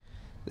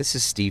This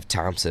is Steve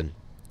Thompson,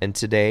 and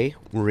today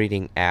we're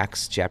reading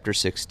Acts chapter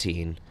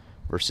 16,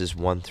 verses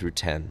 1 through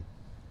 10.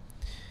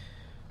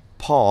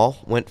 Paul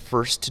went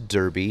first to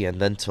Derbe and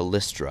then to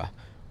Lystra,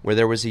 where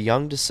there was a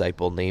young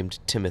disciple named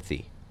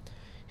Timothy.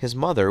 His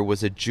mother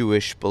was a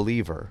Jewish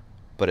believer,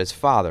 but his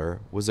father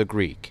was a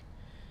Greek.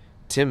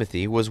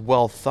 Timothy was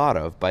well thought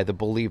of by the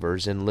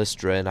believers in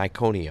Lystra and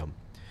Iconium,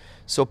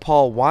 so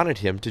Paul wanted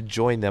him to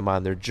join them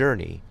on their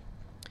journey.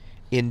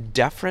 In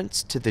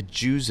deference to the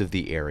Jews of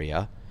the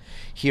area,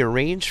 he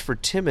arranged for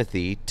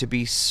Timothy to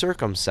be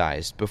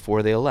circumcised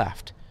before they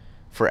left,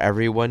 for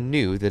everyone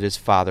knew that his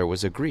father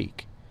was a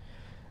Greek.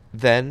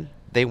 Then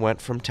they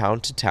went from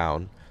town to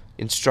town,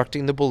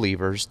 instructing the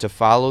believers to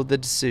follow the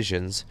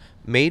decisions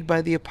made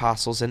by the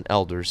apostles and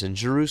elders in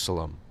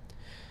Jerusalem.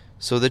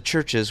 So the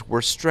churches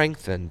were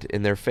strengthened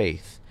in their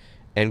faith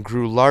and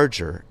grew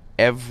larger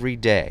every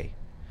day.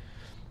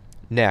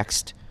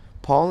 Next,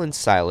 Paul and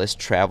Silas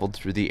traveled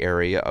through the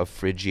area of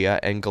Phrygia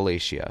and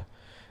Galatia,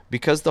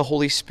 because the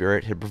Holy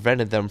Spirit had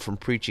prevented them from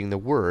preaching the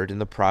word in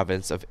the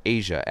province of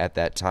Asia at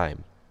that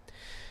time.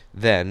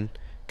 Then,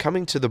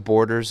 coming to the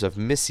borders of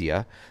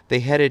Mysia,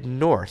 they headed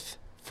north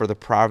for the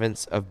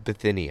province of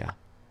Bithynia.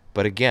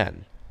 But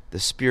again, the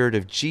Spirit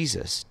of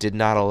Jesus did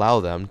not allow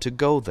them to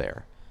go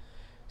there.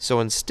 So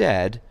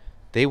instead,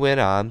 they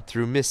went on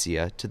through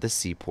Mysia to the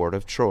seaport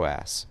of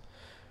Troas.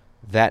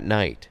 That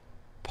night,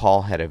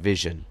 Paul had a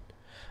vision.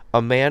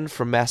 A man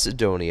from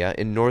Macedonia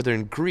in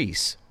northern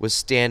Greece was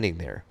standing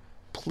there,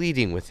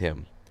 pleading with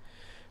him,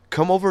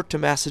 "Come over to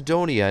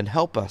Macedonia and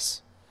help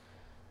us."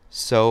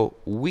 So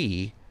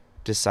we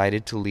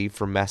decided to leave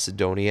for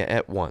Macedonia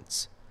at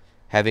once,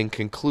 having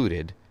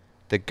concluded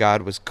that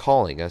God was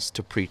calling us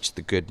to preach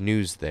the good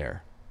news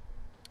there.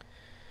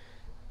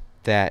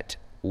 That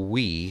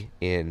 "we"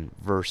 in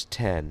verse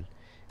 10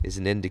 is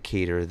an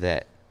indicator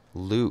that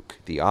Luke,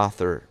 the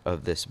author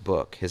of this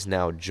book, has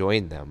now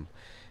joined them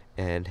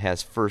and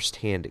has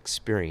first-hand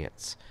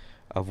experience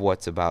of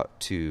what's about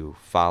to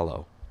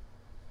follow.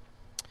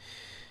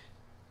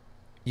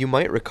 You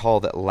might recall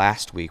that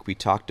last week we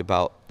talked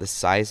about the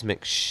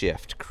seismic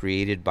shift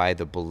created by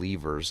the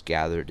believers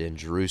gathered in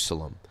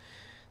Jerusalem.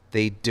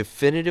 They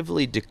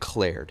definitively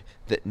declared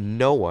that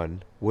no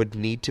one would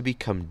need to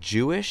become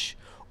Jewish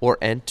or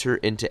enter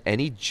into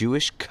any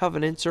Jewish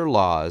covenants or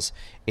laws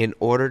in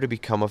order to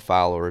become a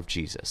follower of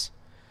Jesus.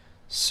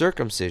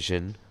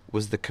 Circumcision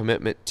was the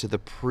commitment to the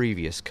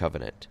previous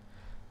covenant.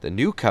 The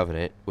new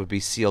covenant would be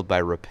sealed by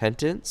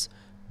repentance,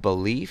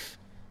 belief,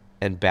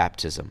 and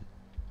baptism.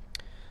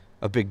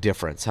 A big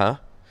difference, huh?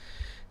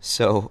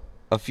 So,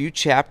 a few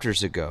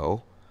chapters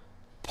ago,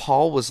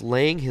 Paul was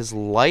laying his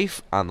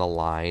life on the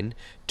line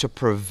to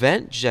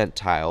prevent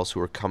Gentiles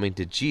who were coming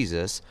to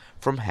Jesus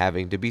from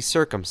having to be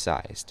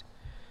circumcised.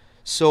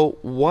 So,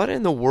 what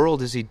in the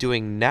world is he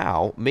doing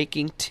now,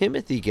 making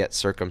Timothy get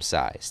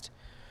circumcised?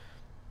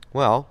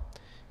 Well,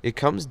 it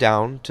comes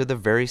down to the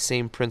very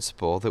same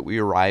principle that we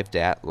arrived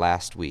at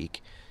last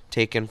week,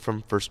 taken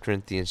from 1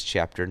 Corinthians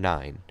chapter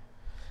 9.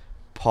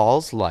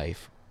 Paul's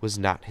life was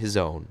not his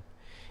own,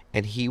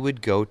 and he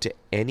would go to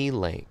any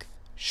length,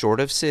 short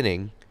of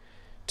sinning,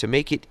 to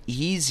make it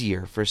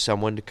easier for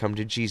someone to come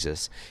to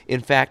Jesus.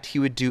 In fact, he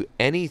would do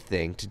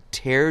anything to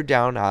tear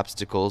down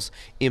obstacles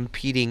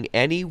impeding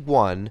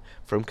anyone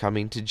from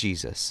coming to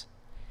Jesus.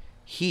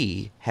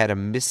 He had a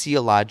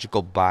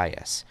missiological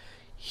bias.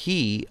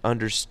 He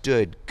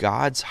understood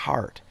God's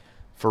heart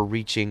for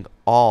reaching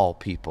all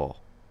people.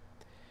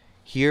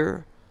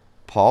 Here,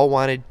 Paul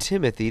wanted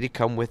Timothy to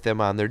come with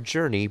them on their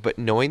journey, but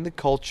knowing the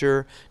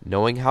culture,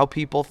 knowing how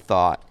people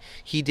thought,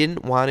 he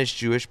didn't want his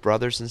Jewish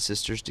brothers and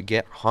sisters to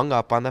get hung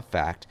up on the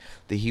fact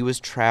that he was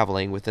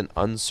traveling with an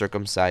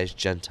uncircumcised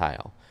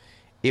Gentile.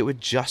 It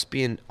would just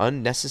be an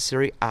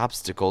unnecessary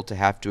obstacle to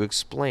have to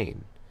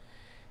explain.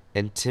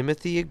 And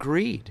Timothy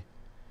agreed.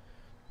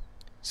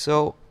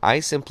 So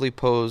I simply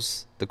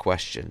pose the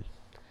question,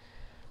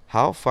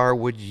 how far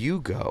would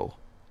you go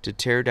to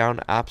tear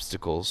down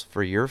obstacles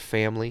for your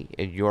family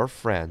and your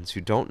friends who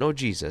don't know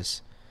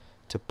Jesus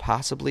to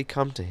possibly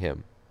come to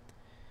him?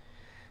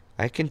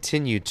 I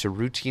continued to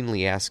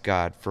routinely ask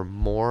God for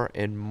more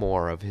and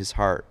more of his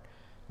heart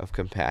of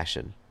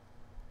compassion.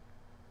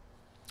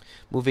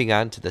 Moving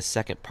on to the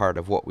second part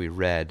of what we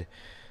read,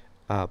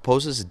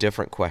 poses a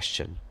different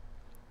question.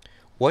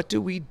 What do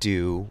we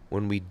do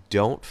when we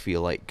don't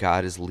feel like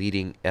God is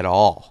leading at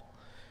all?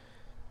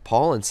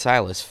 Paul and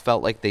Silas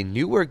felt like they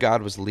knew where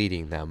God was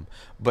leading them,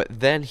 but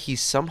then he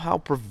somehow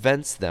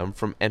prevents them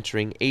from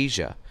entering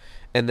Asia,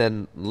 and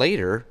then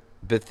later,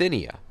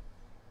 Bithynia.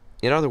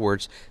 In other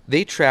words,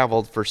 they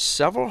traveled for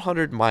several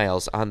hundred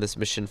miles on this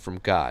mission from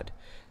God.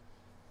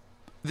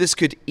 This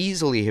could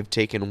easily have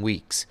taken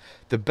weeks,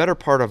 the better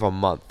part of a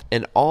month,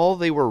 and all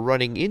they were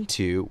running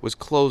into was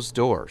closed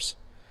doors.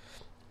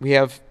 We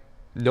have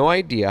no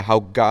idea how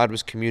God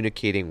was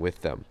communicating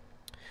with them,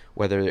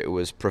 whether it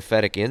was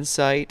prophetic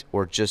insight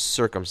or just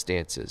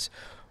circumstances.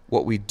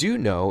 What we do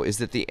know is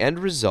that the end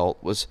result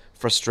was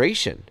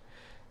frustration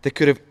that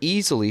could have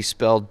easily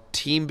spelled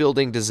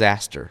team-building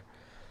disaster.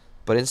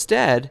 But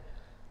instead,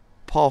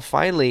 Paul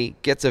finally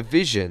gets a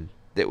vision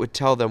that would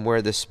tell them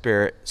where the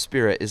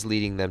Spirit is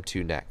leading them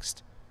to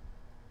next.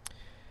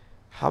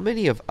 How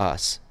many of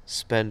us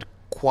spend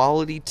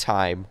quality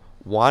time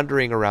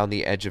wandering around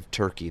the edge of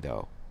Turkey,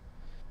 though?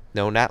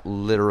 No, not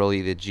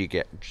literally the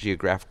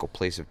geographical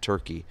place of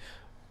Turkey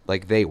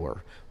like they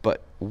were,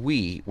 but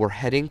we were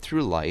heading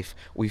through life.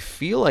 We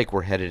feel like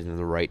we're headed in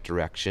the right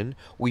direction.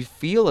 We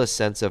feel a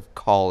sense of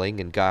calling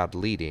and God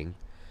leading,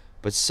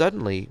 but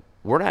suddenly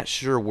we're not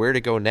sure where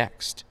to go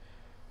next.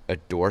 A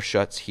door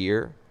shuts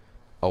here,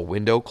 a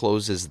window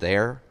closes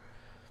there.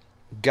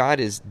 God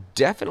is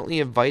definitely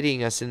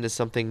inviting us into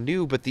something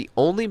new, but the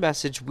only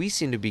message we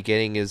seem to be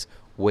getting is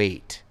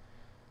wait,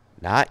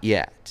 not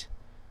yet.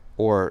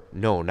 Or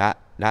no, not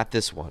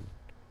this one.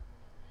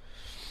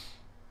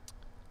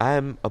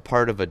 I'm a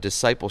part of a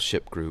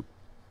discipleship group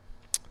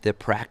that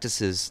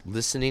practices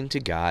listening to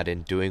God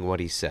and doing what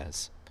he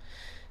says.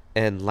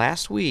 And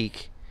last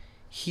week,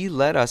 he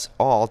led us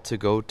all to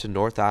go to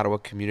North Ottawa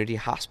Community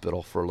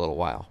Hospital for a little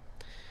while.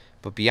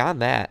 But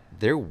beyond that,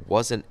 there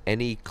wasn't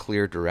any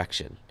clear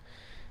direction.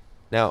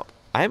 Now,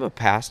 I'm a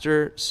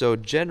pastor, so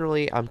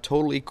generally I'm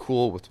totally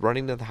cool with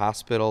running to the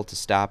hospital to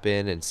stop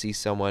in and see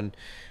someone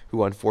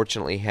who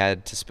unfortunately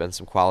had to spend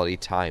some quality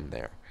time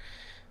there.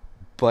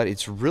 But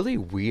it's really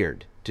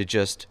weird to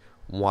just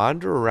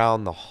wander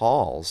around the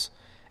halls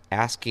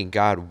asking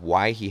God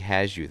why he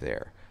has you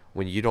there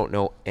when you don't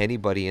know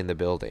anybody in the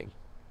building.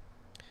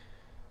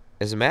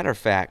 As a matter of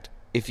fact,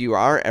 if you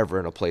are ever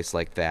in a place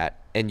like that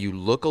and you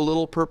look a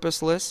little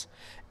purposeless,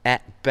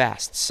 at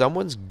best,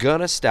 someone's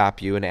gonna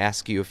stop you and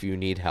ask you if you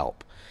need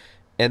help.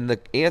 And the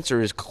answer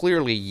is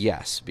clearly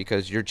yes,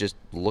 because you're just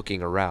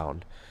looking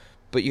around.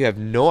 But you have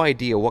no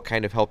idea what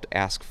kind of help to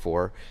ask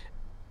for,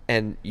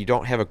 and you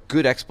don't have a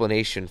good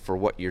explanation for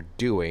what you're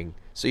doing,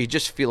 so you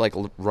just feel like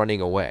running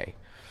away.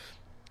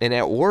 And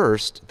at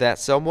worst, that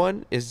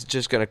someone is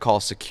just going to call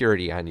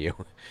security on you.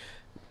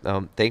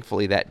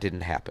 Thankfully, that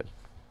didn't happen.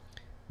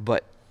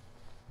 But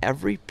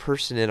every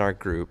person in our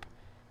group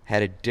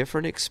had a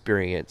different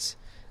experience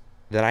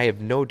that I have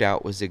no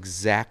doubt was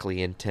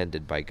exactly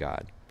intended by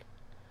God.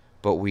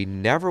 But we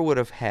never would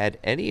have had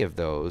any of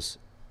those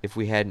if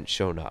we hadn't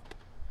shown up,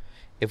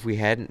 if we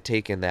hadn't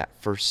taken that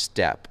first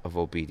step of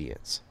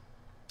obedience.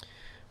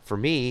 For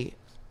me,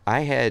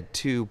 I had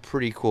two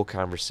pretty cool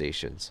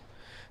conversations.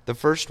 The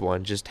first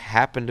one just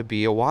happened to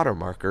be a water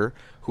marker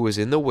who was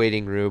in the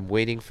waiting room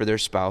waiting for their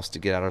spouse to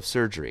get out of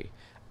surgery.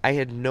 I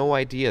had no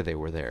idea they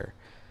were there,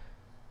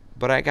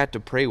 but I got to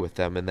pray with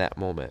them in that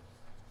moment.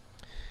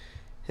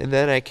 And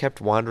then I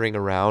kept wandering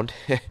around,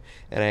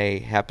 and I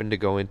happened to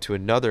go into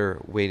another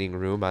waiting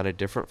room on a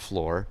different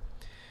floor,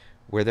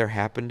 where there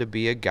happened to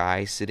be a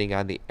guy sitting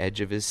on the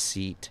edge of his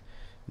seat,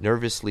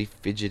 nervously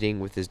fidgeting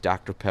with his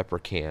Dr. Pepper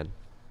can.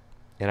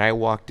 And I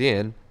walked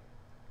in,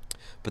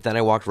 but then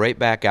I walked right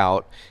back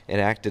out and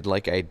acted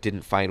like I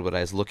didn't find what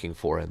I was looking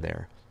for in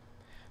there.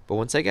 But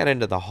once I got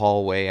into the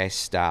hallway, I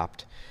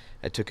stopped.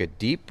 I took a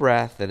deep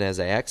breath, and as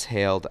I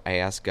exhaled, I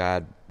asked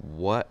God,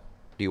 what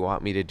do you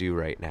want me to do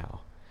right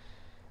now?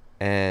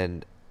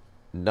 And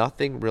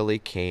nothing really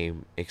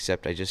came,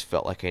 except I just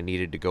felt like I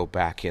needed to go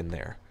back in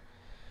there.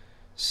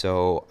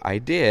 So I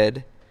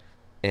did,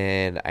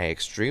 and I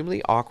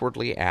extremely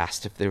awkwardly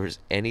asked if there was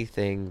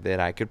anything that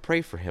I could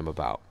pray for him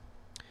about.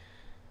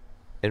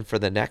 And for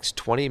the next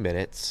 20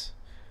 minutes,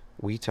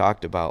 we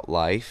talked about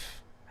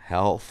life,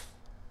 health,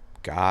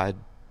 God,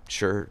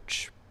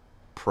 church,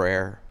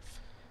 prayer,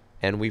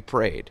 and we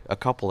prayed a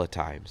couple of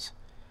times.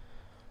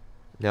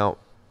 Now,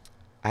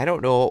 I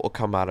don't know what will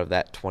come out of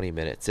that 20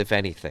 minutes, if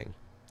anything.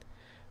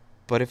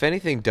 But if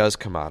anything does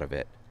come out of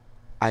it,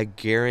 I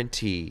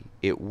guarantee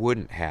it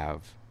wouldn't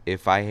have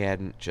if I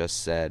hadn't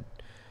just said,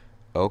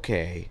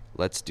 okay,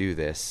 let's do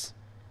this,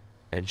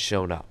 and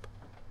shown up.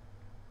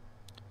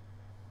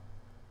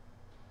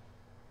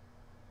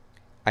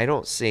 I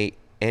don't say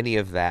any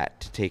of that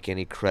to take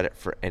any credit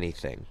for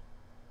anything.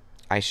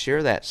 I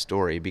share that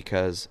story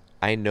because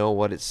I know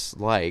what it's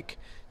like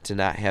to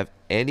not have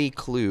any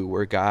clue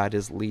where God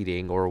is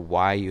leading or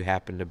why you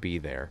happen to be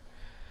there.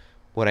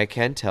 What I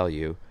can tell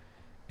you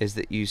is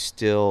that you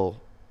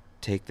still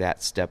take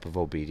that step of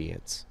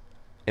obedience.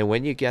 And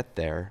when you get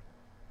there,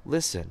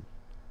 listen.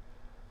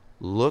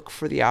 Look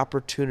for the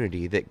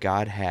opportunity that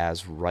God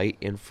has right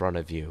in front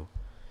of you.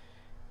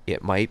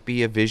 It might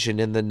be a vision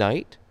in the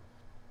night,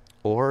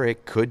 or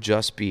it could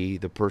just be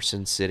the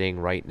person sitting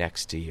right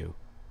next to you.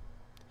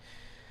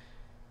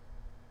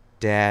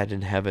 Dad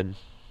in heaven,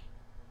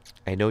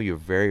 I know you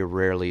very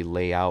rarely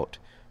lay out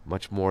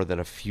much more than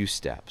a few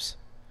steps.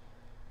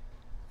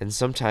 And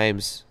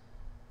sometimes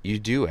you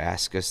do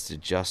ask us to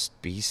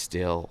just be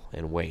still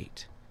and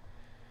wait.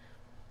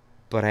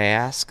 But I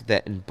ask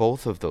that in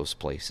both of those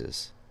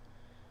places,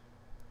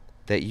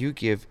 that you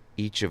give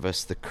each of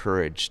us the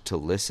courage to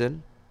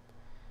listen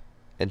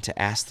and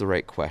to ask the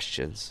right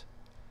questions.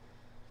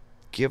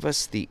 Give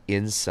us the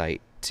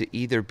insight to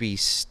either be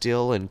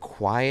still and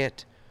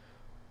quiet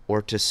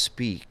or to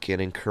speak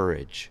and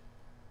encourage.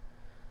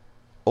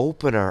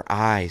 Open our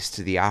eyes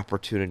to the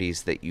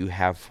opportunities that you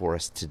have for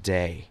us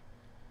today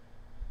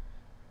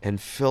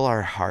and fill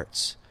our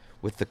hearts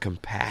with the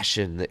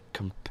compassion that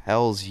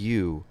compels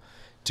you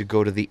to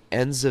go to the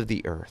ends of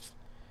the earth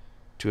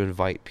to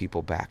invite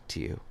people back to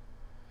you.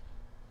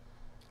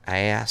 I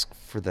ask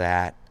for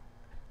that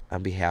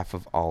on behalf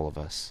of all of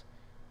us.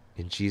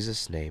 In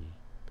Jesus' name,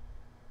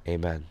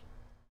 amen.